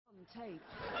tape.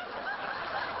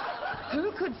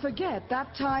 Who could forget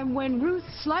that time when Ruth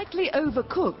slightly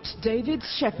overcooked David's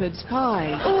shepherd's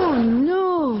pie? Oh,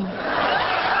 no!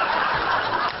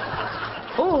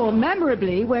 Or,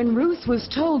 memorably, when Ruth was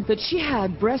told that she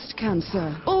had breast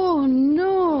cancer. Oh,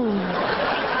 no!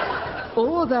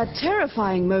 Or that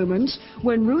terrifying moment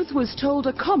when Ruth was told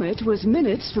a comet was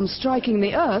minutes from striking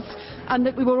the Earth and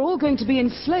that we were all going to be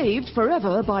enslaved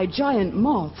forever by giant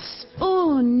moths.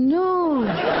 Oh, no!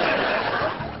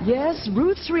 Yes,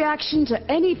 Ruth's reaction to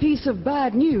any piece of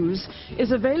bad news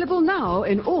is available now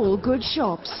in all good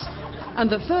shops. And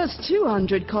the first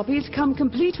 200 copies come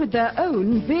complete with their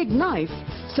own big knife,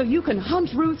 so you can hunt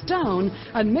Ruth down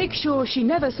and make sure she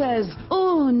never says,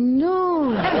 "Oh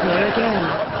no," ever again.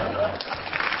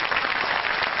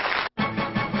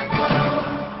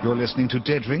 You're listening to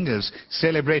Dead Ringers,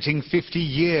 celebrating 50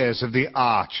 years of the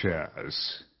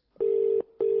Archers.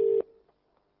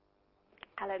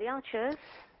 Hello, the Archers.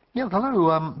 Yes,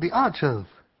 hello, the Archers.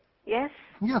 Yes?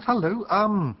 Yes, hello.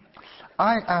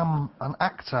 I am an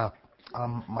actor.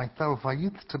 Myself, I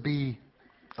used to be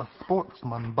a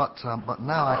sportsman, but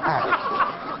now I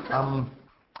act.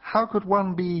 How could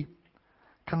one be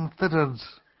considered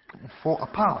for a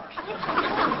part?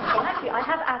 Well, actually, I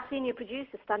have our senior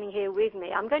producer standing here with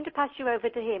me. I'm going to pass you over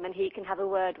to him, and he can have a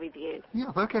word with you.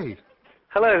 Yes, okay.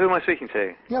 Hello, who am I speaking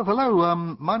to? Yes,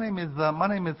 hello. My name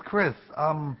is Chris.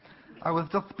 I was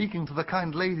just speaking to the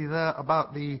kind lady there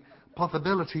about the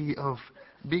possibility of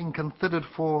being considered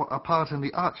for a part in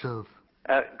the Archers.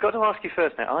 Got to ask you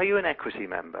first now, are you an equity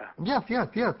member? Yes.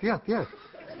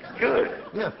 Good.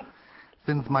 Yes.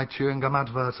 Since my chewing gum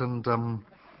advert and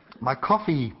my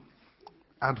coffee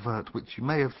advert, which you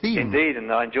may have seen. Indeed,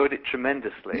 and I enjoyed it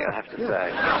tremendously, yes, I have to yes.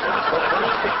 say. One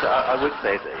of the things that I would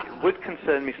say is it would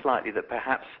concern me slightly that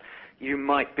perhaps you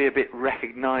might be a bit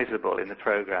recognisable in the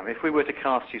programme. If we were to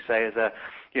cast you, say, as a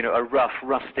rough,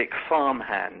 rustic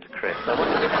farmhand, Chris, I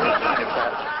wonder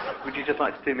if would you just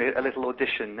like to do me a little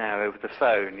audition now over the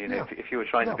phone, Yeah. if you were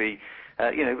trying to be,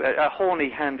 a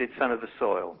horny-handed son of the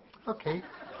soil? Okay.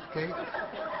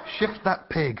 Shift that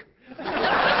pig.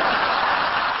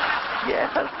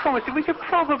 Yes, that's promising. We could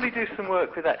probably do some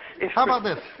work with that. How about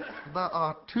this? There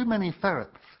are too many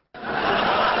ferrets.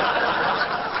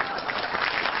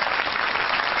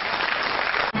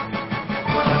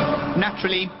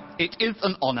 Naturally, it is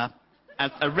an honour,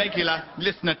 as a regular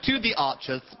listener to the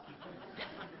Archers,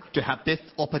 to have this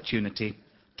opportunity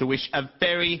to wish a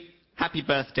very happy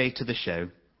birthday to the show.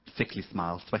 Sickly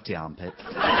smile, sweaty armpits.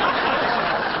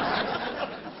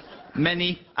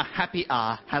 Many a happy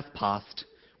hour has passed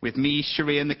with me,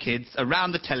 Cherie and the kids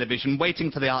around the television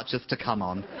waiting for the Archers to come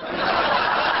on.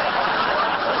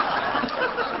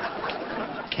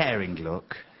 Caring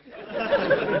look.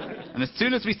 And as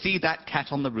soon as we see that cat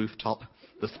on the rooftop,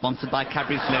 the Sponsored by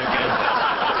Cadbury's logo,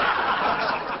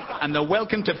 and the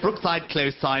Welcome to Brookside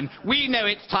Close sign, we know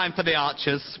it's time for the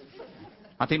Archers.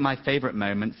 I think my favourite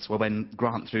moments were when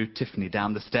Grant threw Tiffany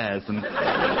down the stairs and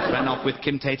ran off with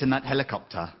Kim Tate in that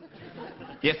helicopter.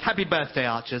 Yes, happy birthday,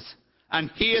 Archers. And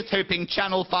he is hoping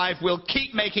Channel 5 will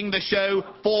keep making the show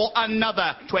for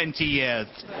another 20 years.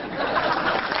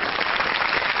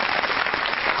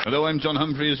 Hello, I'm John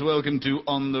Humphreys. Welcome to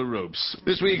On the Ropes.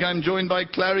 This week I'm joined by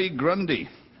Clary Grundy.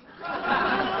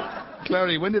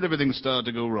 Clary, when did everything start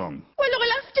to go wrong? Well,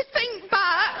 I'll have to think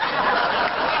back.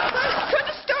 Well, it could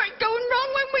have started going wrong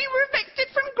when we were evicted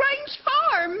from Grange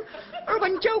Farm, or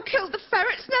when Joe killed the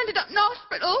ferrets and ended up in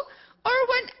hospital, or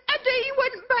when Eddie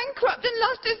went bankrupt and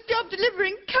lost his job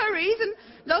delivering curries and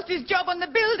lost his job on the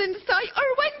building site, or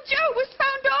when Joe was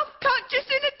found off conscious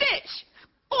in a ditch.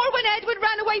 Or when Edward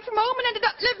ran away from home and ended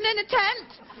up living in a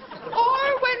tent. Or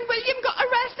when William got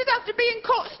arrested after being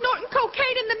caught snorting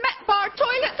cocaine in the Met Bar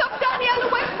toilets of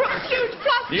Daniela Westbrook's huge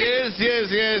plastic... Yes,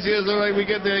 all right, we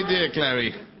get the idea,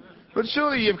 Clary. But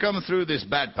surely you've come through this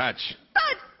bad patch.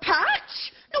 Bad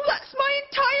patch? No, that's my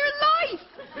entire life.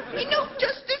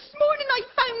 Just this morning I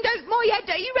found out my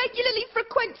Eddie regularly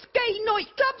frequents gay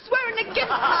nightclubs wearing a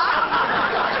gift mask.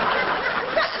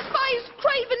 Satisfies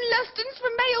craven lustings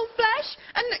for male flesh,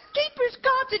 and that Keeper's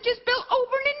Cottage is built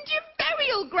over an Indian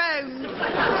burial ground.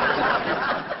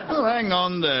 Well, hang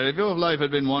on there. If your life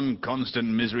had been one constant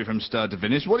misery from start to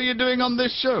finish, what are you doing on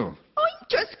this show? I'm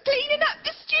just cleaning up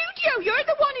the studio. You're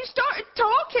the one who started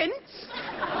talking.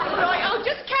 Right, I'll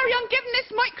just carry on giving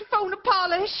this microphone a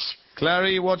polish.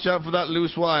 Clary, watch out for that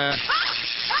loose wire.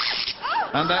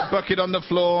 And that bucket on the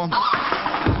floor.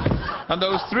 And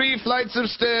those 3 flights of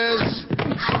stairs.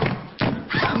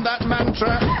 And that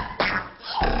mantra,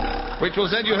 which will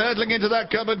send you hurtling into that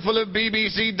cupboard full of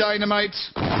BBC dynamite.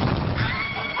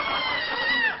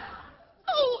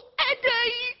 Oh,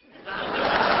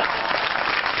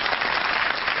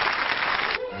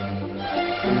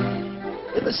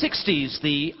 the 60s,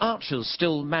 the Archers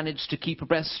still managed to keep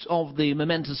abreast of the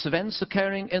momentous events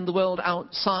occurring in the world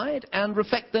outside and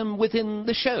reflect them within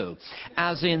the show,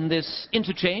 as in this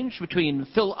interchange between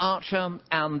Phil Archer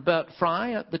and Bert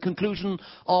Fry at the conclusion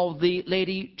of the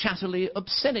Lady Chatterley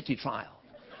obscenity trial.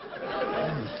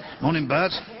 Morning,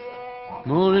 Bert.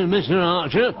 Morning, Mr.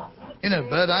 Archer. You know,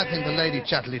 Bert, I think the Lady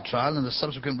Chatterley trial and the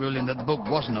subsequent ruling that the book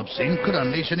wasn't obscene could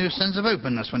unleash a new sense of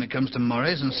openness when it comes to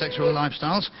mores and sexual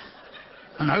lifestyles,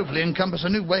 and hopefully encompass a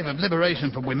new wave of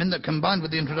liberation for women that, combined with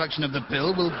the introduction of the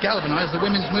pill, will galvanise the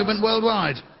women's movement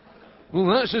worldwide. Well,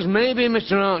 that's as maybe,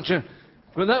 Mr. Archer,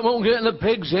 but that won't get the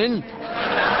pigs in.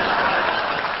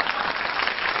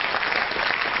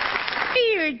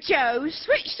 Here, Joe,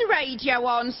 switch the radio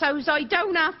on so's I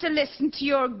don't have to listen to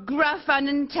your gruff,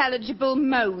 unintelligible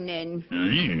moaning.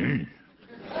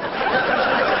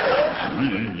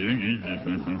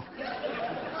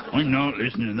 I'm not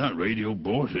listening to that radio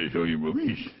boss, I tell you,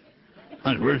 rubbish.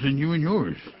 That's worse than you and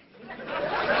yours.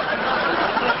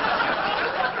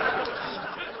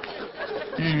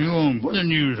 Hey, go on, put the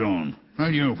news on.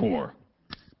 Radio 4.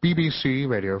 BBC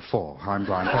Radio 4. I'm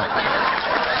Brian Parker.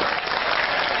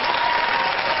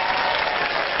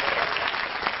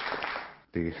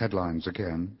 The headlines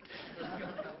again.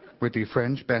 With the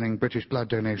French banning British blood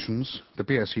donations, the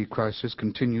BSE crisis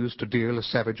continues to deal a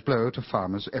savage blow to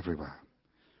farmers everywhere.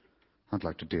 I'd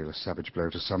like to deal a savage blow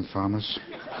to some farmers.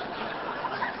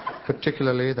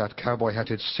 Particularly that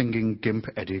cowboy-hatted singing gimp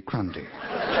Eddie Grundy.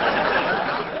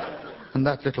 And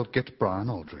that little git Brian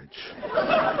Aldridge.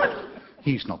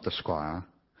 He's not the squire.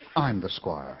 I'm the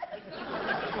squire.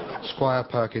 Squire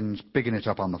Perkins bigging it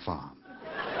up on the farm.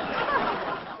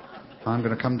 I'm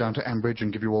going to come down to Ambridge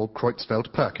and give you all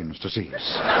Creutzfeldt Perkins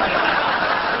disease.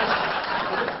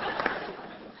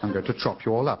 I'm going to chop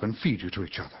you all up and feed you to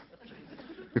each other.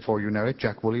 Before you know it,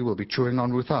 Jack Woolley will be chewing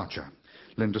on Ruth Archer.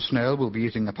 Linda Snell will be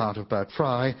eating a part of Bert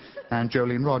Fry, and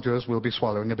Jolene Rogers will be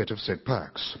swallowing a bit of Sid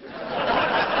Perks.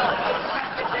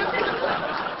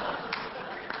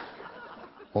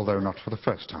 Although not for the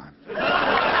first time.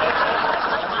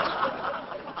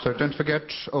 So don't forget,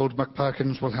 old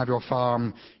McPerkins will have your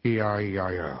farm,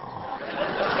 E-I-E-I-O.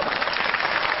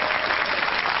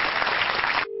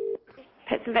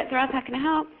 Pets and Vets are us, how can I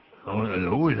help? Oh,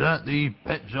 hello, is that the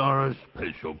Pet Zara's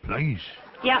Pet Shop place?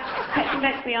 Yep, Pets and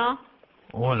Vets we are.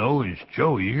 Oh, hello, it's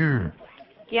Joe here.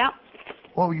 Yep.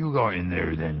 What you got in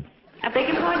there, then? I beg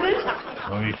your pardon?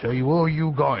 I say, what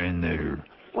you got in there?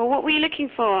 Well, what were you looking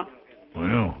for?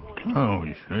 Well, oh,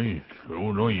 you say, so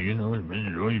you know,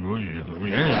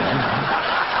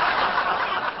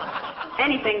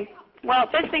 Anything. Well,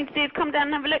 best thing to do is come down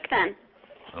and have a look then.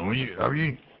 Have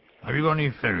you got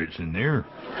any ferrets in there?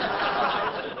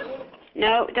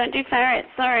 No, don't do ferrets,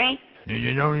 sorry.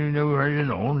 You don't even know how you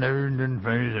know, never done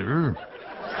ferrets ever.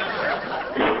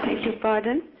 Beg your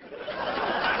pardon?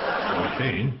 I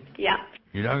say, Yeah.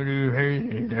 you don't do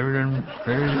ferrets, never done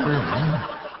ferrets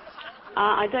ever.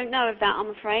 I don't know of that, I'm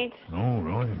afraid. Oh,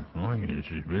 right. It's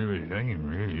a bit of a shame,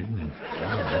 really, isn't it?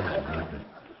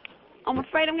 I'm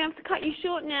afraid I'm going to have to cut you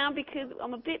short now because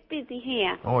I'm a bit busy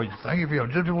here. Oh, thank you for your...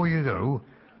 Just before you go...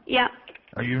 Yeah.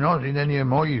 Have you not seen any of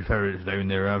my ferrets down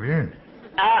there, have you?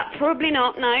 Probably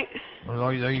not, no. Well,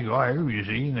 they got out, you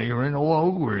see, and they ran all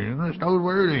over, and there's no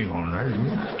wording on that.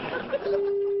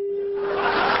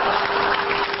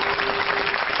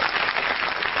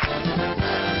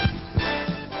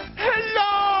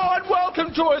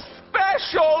 To a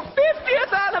special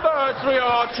 50th anniversary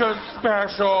Archer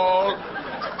special.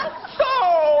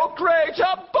 So great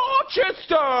at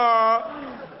Barchester.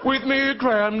 With me,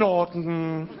 Graham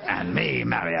Norton. And me,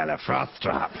 Mariella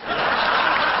Frostrap.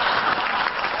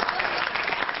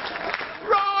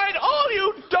 Right, all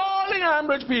you darling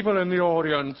Ambridge people in the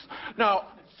audience. Now,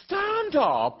 stand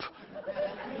up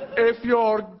if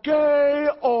you're gay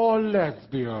or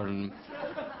lesbian.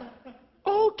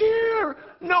 Oh dear,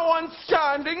 no one's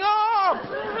standing up!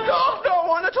 No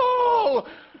one at all!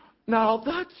 Now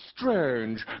that's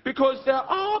strange, because there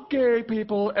are gay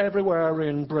people everywhere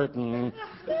in Britain.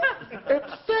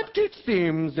 Except it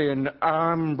seems in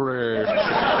Ambridge.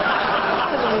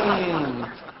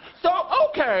 So,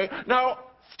 okay, now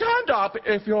stand up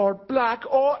if you're black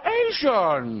or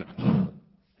Asian.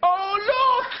 Oh,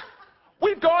 look!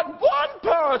 We've got one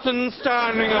person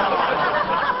standing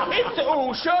up. It's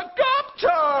Usha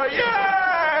Gupta,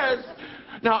 yes!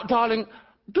 Now, darling,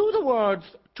 do the words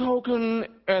token,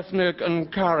 ethnic,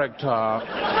 and character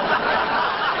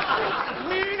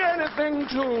mean anything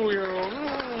to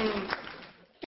you?